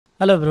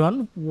Hello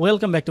everyone,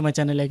 welcome back to my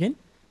channel again.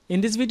 In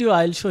this video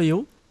I'll show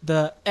you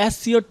the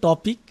SEO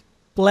topic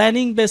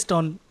planning based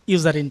on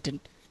user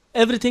intent.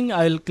 Everything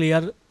I will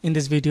clear in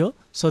this video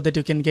so that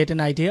you can get an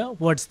idea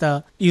what's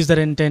the user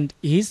intent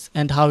is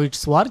and how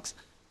it works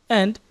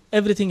and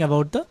everything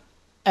about the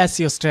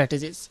SEO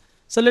strategies.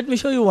 So let me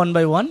show you one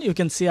by one. You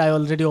can see I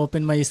already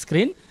opened my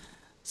screen.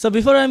 So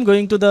before I'm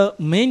going to the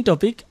main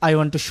topic, I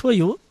want to show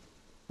you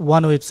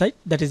one website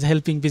that is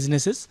helping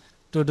businesses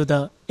to do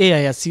the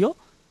AI SEO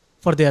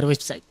for their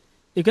website.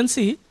 You can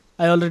see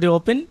I already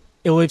opened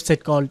a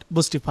website called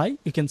Boostify.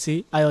 You can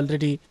see I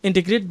already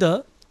integrate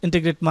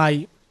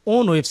my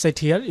own website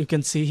here. You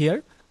can see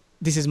here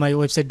this is my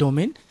website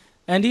domain,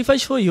 and if I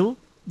show you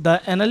the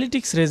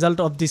analytics result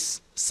of this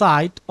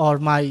site or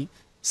my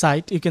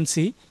site, you can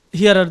see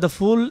here are the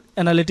full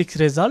analytics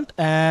result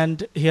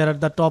and here are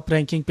the top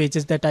ranking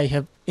pages that I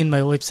have in my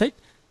website,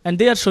 and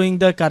they are showing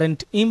the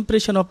current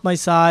impression of my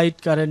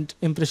site, current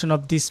impression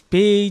of this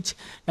page,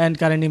 and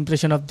current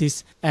impression of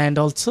this, and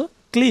also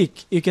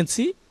click. You can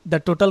see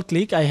the total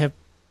click I have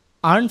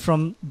earned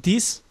from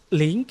this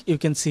link. You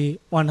can see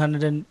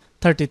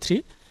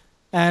 133,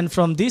 and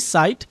from this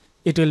site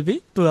it will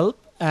be 12,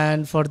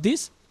 and for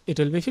this it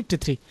will be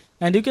 53,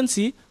 and you can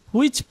see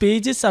which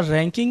pages are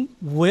ranking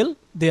well,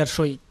 they are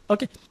showing.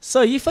 Okay,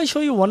 so if I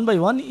show you one by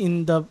one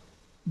in the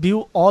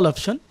view all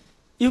option,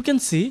 you can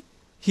see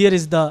here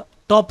is the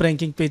top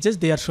ranking pages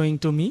they are showing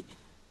to me.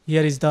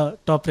 Here is the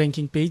top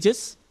ranking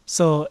pages,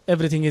 so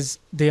everything is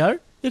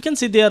there. You can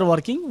see they are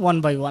working one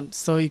by one,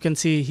 so you can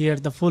see here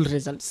the full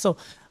results. So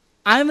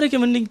I am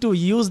recommending to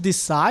use this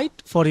site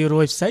for your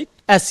website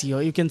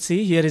SEO. You can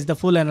see here is the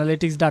full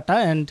analytics data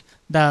and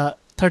the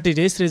 30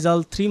 days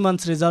result, 3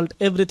 months result,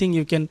 everything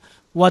you can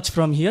watch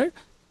from here.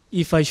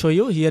 If I show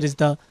you, here is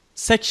the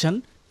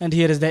section, and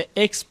here is the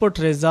export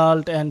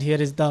result, and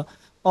here is the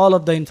all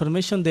of the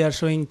information they are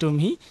showing to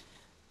me.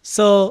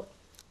 So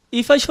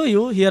if I show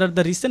you, here are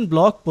the recent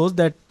blog posts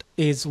that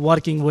is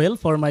working well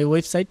for my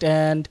website,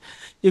 and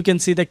you can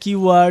see the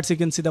keywords, you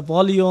can see the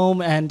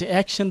volume and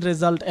action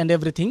result and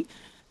everything,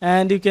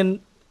 and you can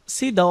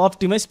see the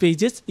optimized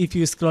pages if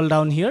you scroll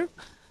down here.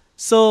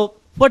 So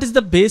what is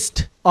the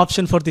best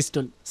option for this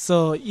tool?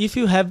 So if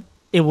you have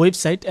a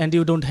website and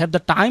you don't have the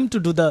time to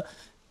do the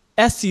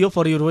SEO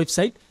for your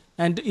website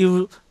and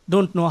you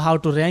don't know how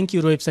to rank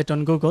your website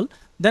on Google,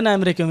 then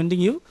I'm recommending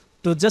you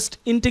to just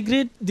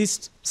integrate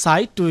this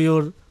site to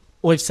your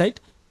website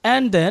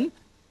and then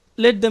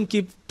let them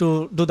keep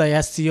to do the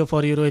SEO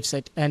for your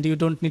website, and you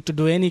don't need to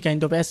do any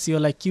kind of SEO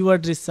like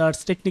keyword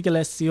research, technical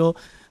SEO,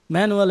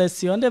 manual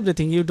SEO, and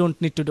everything you don't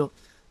need to do.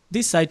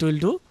 This site will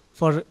do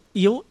for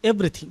you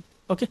everything.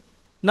 Okay,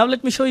 now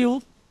let me show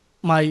you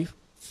my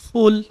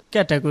full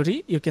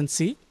category. You can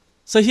see,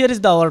 so here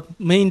is our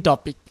main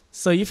topic.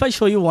 So if I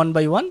show you one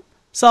by one,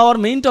 so our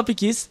main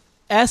topic is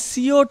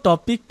SEO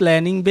topic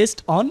planning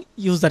based on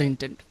user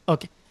intent.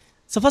 Okay,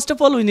 so first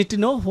of all we need to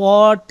know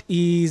what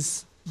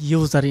is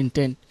user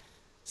intent.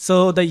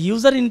 So the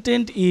user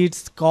intent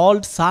is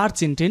called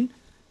search intent,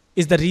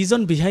 is the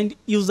reason behind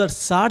user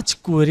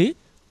search query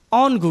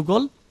on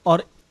Google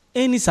or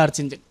any search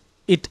engine.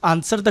 It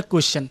answers the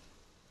question.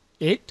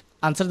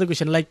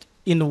 Like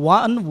in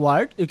one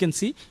word, you can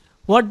see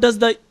what does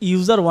the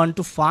user want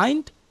to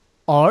find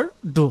or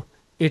do.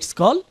 It's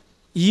called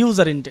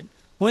user intent.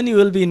 When you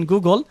will be in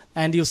Google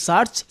and you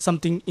search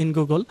something in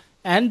Google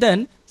and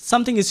then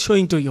something is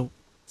showing to you,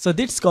 so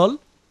that's called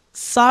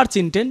search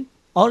intent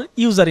or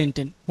user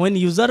intent. When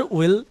user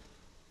will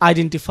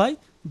identify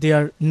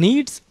their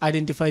needs,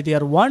 identify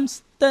their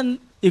wants, then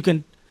you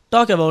can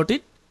talk about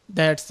it.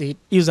 That's it,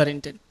 user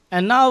intent.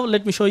 And now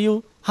let me show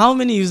you how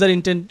many user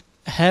intent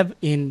have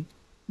in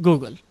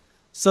Google.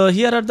 So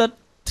here are the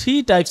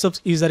 3 types of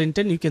user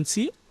intent. You can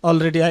see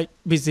already I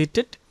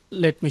visited.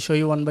 Let me show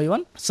you one by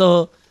one.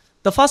 So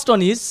the first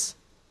one is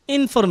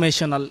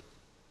informational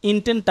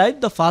intent type.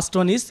 The first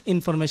one is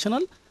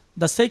informational.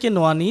 The second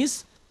one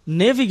is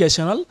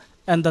navigational,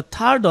 and the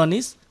third one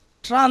is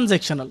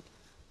transactional.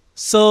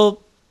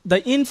 So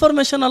the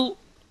informational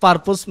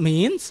purpose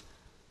means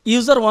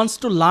user wants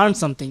to learn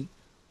something.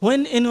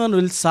 When anyone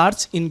will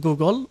search in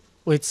Google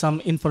with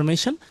some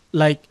information,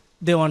 like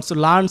they want to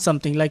learn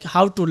something like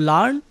how to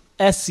learn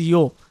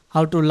SEO,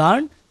 how to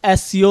learn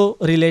SEO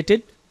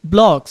related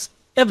blogs,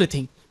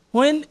 everything.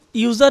 When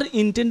user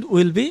intent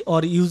will be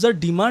or user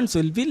demands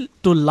will be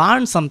to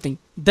learn something,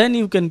 then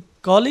you can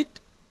call it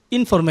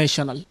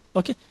informational.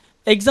 Okay.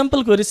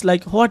 Example queries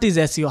like what is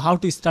SEO, how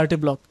to start a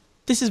blog.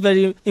 This is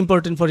very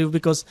important for you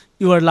because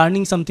you are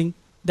learning something.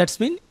 That's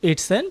mean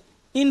it's an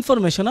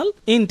informational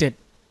intent.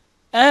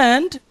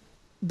 And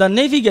the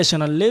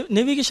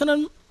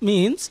navigational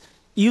means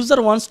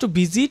user wants to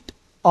visit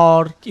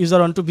or user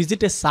want to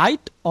visit a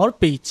site or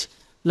page.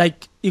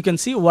 Like you can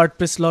see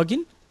WordPress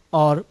login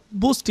or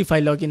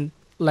Boostify login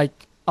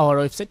like our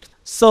website.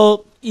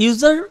 So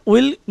user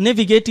will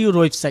navigate your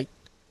website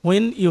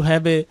when you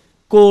have a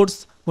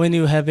course, when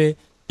you have a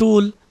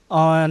tool,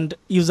 and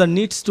user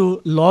needs to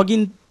log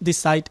in this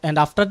site, and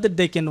after that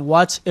they can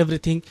watch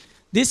everything.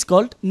 This is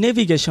called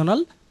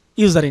navigational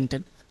user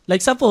intent.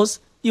 Like suppose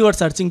you are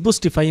searching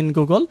Boostify in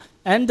Google,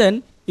 and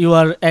then you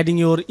are adding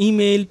your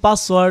email,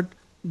 password,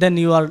 then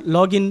you are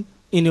login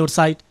in your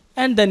site,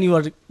 and then you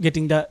are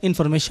getting the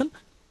information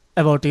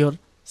about your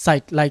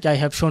site, like I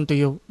have shown to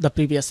you the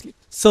previously.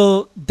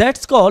 So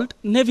that's called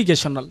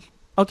navigational.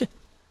 Okay.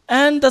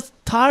 And the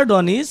third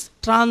one is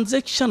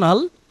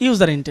transactional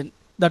user intent.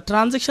 The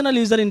transactional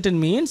user intent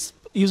means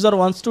user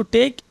wants to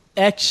take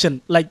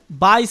action, like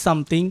buy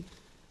something,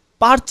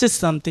 purchase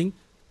something,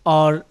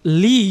 or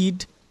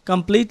lead,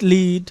 complete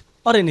lead,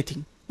 or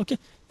anything. Okay.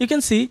 You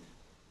can see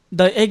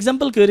the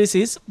example queries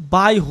is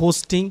buy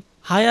hosting,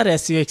 hire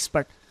SEO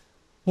expert.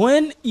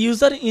 When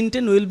user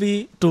intent will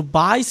be to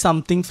buy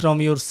something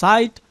from your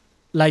site,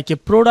 like a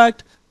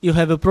product, you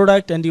have a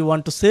product and you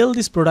want to sell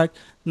this product.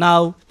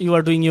 Now you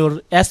are doing your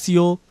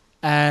SEO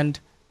and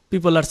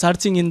people are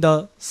searching in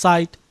the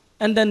site,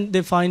 and then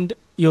they find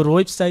your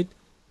website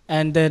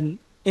and then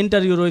enter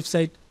your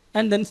website,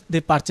 and then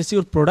they purchase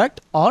your product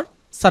or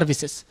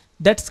services.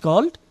 That's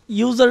called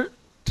user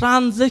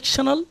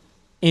transactional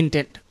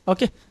intent.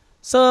 Okay.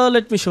 So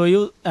let me show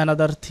you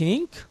another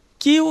thing.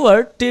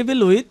 Keyword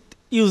table with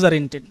user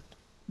intent.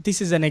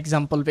 This is an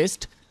example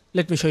based.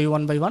 Let me show you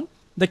one by one.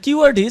 The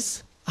keyword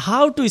is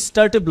how to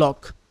start a blog.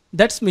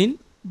 That's mean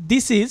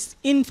this is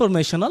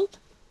informational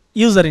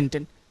user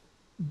intent.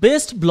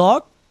 Best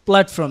blog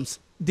platforms.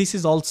 This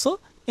is also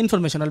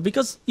informational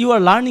because you are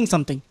learning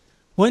something.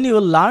 When you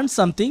will learn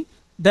something,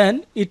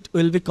 then it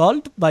will be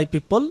called by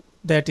people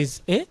that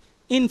is a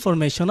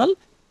informational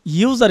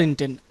user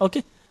intent.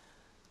 Okay.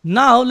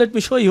 Now let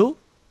me show you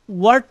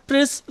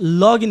WordPress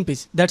login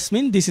page. That's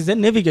mean this is a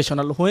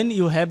navigational. When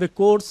you have a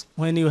course,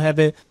 when you have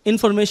a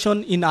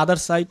information in other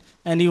site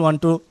and you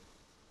want to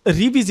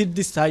revisit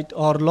this site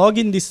or log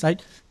in this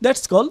site,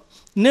 that's called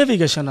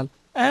navigational.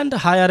 And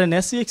hire an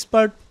SEO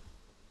expert,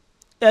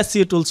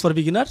 SEO tools for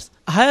beginners.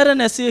 Hire an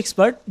SEO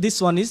expert.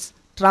 This one is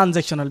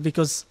transactional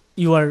because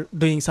you are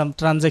doing some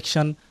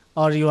transaction,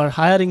 or you are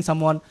hiring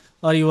someone,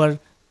 or you are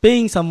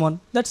paying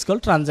someone. That's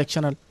called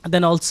transactional. And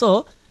then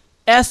also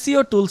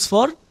SEO tools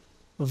for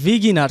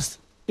beginners.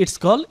 It's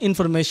called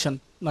informational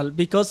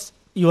because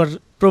you are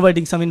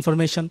providing some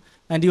information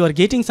and you are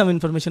getting some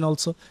information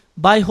also.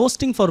 By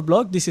hosting for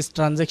blog, this is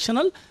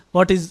transactional.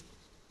 What is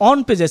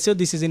on page SEO,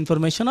 this is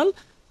informational.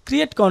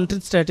 Create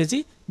content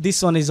strategy,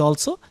 this one is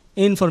also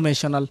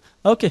informational.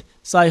 Okay,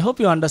 so I hope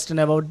you understand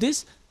about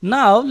this.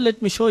 Now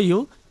let me show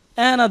you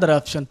another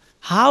option,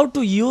 how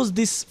to use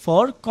this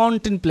for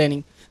content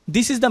planning.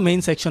 This is the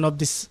main section of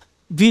this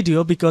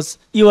video because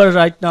you are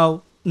right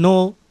now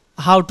know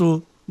how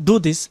to do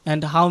this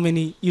and how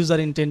many user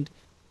intent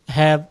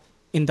have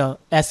in the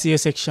SEO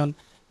section,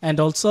 and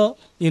also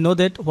you know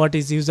that what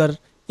is user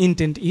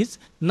intent is.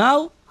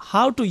 Now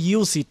how to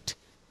use it,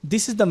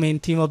 this is the main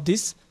theme of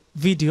this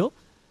video.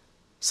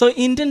 So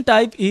intent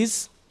type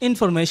is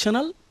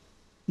informational,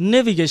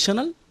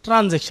 navigational,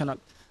 transactional.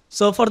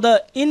 So for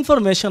the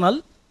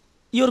informational,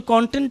 your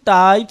content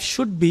type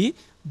should be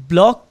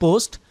blog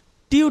post,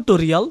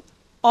 tutorial,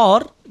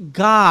 or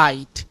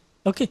guide.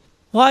 Okay,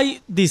 why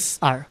these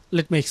are?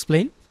 Let me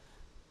explain.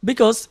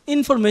 Because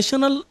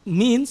informational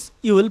means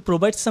you will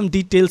provide some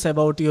details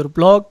about your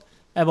blog,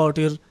 about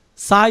your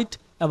site,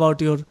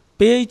 about your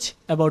page,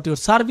 about your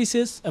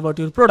services, about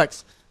your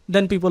products.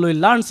 Then people will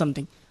learn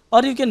something.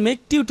 Or you can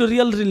make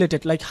tutorial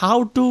related, like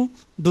how to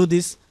do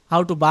this,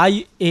 how to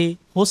buy a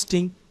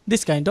hosting,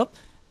 this kind of.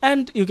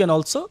 And you can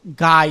also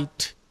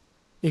guide.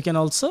 You can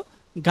also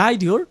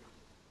guide your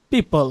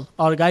people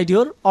or guide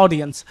your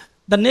audience.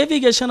 The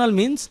navigational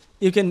means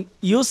you can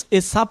use a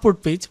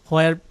support page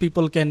where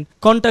people can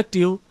contact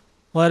you,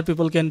 where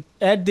people can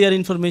add their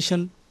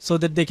information so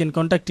that they can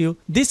contact you.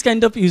 This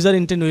kind of user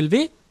intent will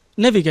be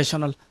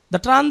navigational. The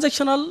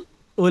transactional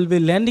will be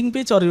landing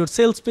page or your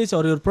sales page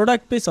or your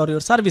product page or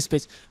your service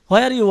page,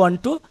 where you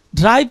want to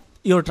drive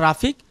your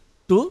traffic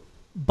to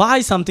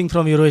buy something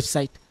from your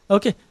website.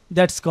 Okay,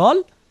 that's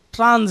called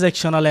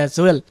transactional as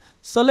well.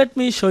 So let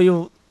me show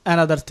you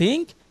another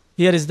thing.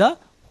 Here is the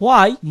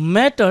why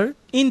matter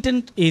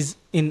intent is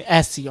in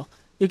SEO.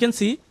 You can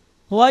see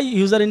why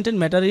user intent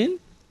matter in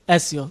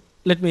SEO.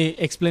 Let me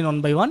explain one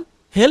by one.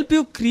 Help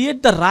you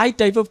create the right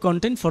type of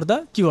content for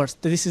the keywords.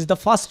 This is the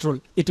first rule.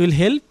 It will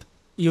help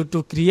you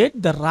to create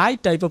the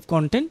right type of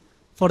content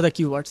for the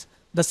keywords.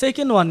 The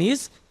second one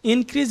is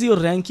increase your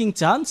ranking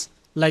chance,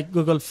 like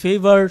Google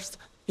favors,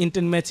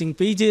 intent matching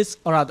pages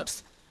or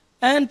others.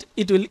 And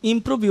it will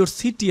improve your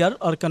CTR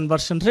or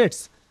conversion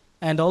rates.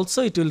 And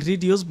also it will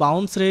reduce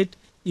bounce rate.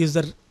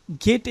 User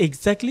get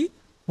exactly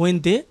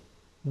when they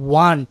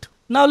want.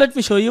 Now let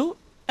me show you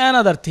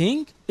another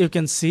thing. You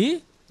can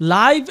see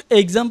live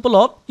example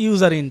of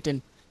user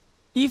intent.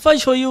 If I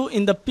show you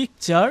in the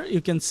picture,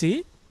 you can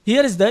see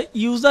here is the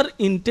user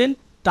intent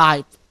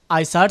type.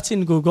 I search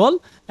in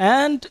Google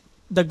and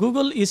the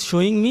Google is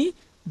showing me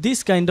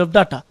this kind of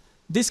data.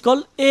 This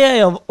called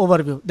AI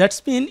overview.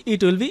 That's mean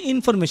it will be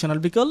informational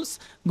because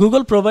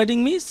Google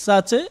providing me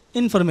such a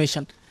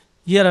information.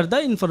 Here are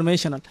the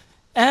informational.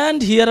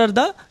 And here are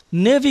the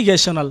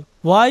navigational.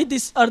 Why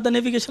these are the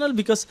navigational?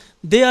 Because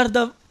they are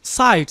the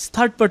sites,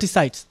 third-party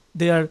sites.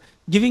 They are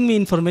giving me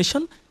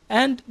information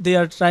and they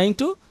are trying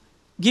to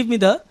give me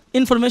the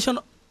information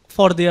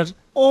for their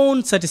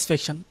own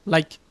satisfaction.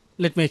 Like,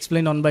 let me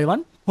explain one by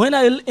one. When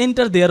I will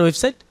enter their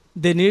website,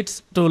 they need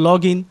to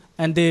log in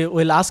and they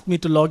will ask me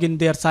to log in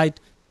their site.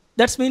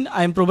 That's mean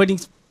I am providing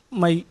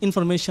my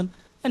information,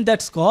 and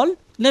that's called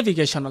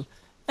navigational.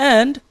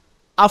 And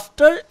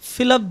after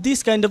fill up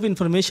this kind of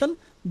information,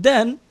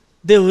 then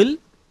they will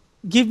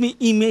give me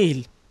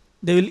email.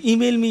 They will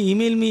email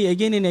me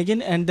again and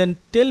again, and then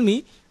tell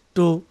me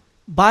to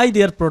buy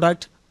their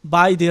product,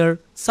 buy their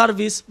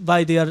service,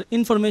 buy their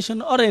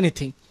information or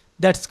anything.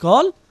 That's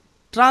called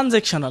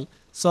transactional.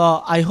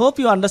 So I hope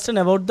you understand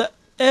about the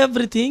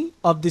everything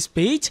of this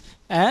page,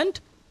 and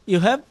you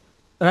have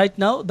right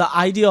now the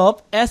idea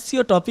of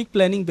SEO topic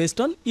planning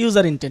based on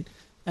user intent.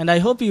 And I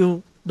hope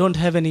you don't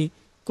have any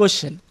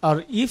question,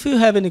 or if you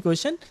have any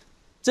question,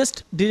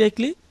 just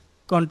directly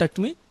contact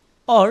me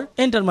or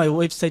enter my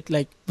website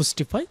like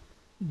Boostify,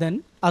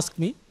 then ask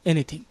me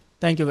anything.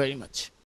 Thank you very much.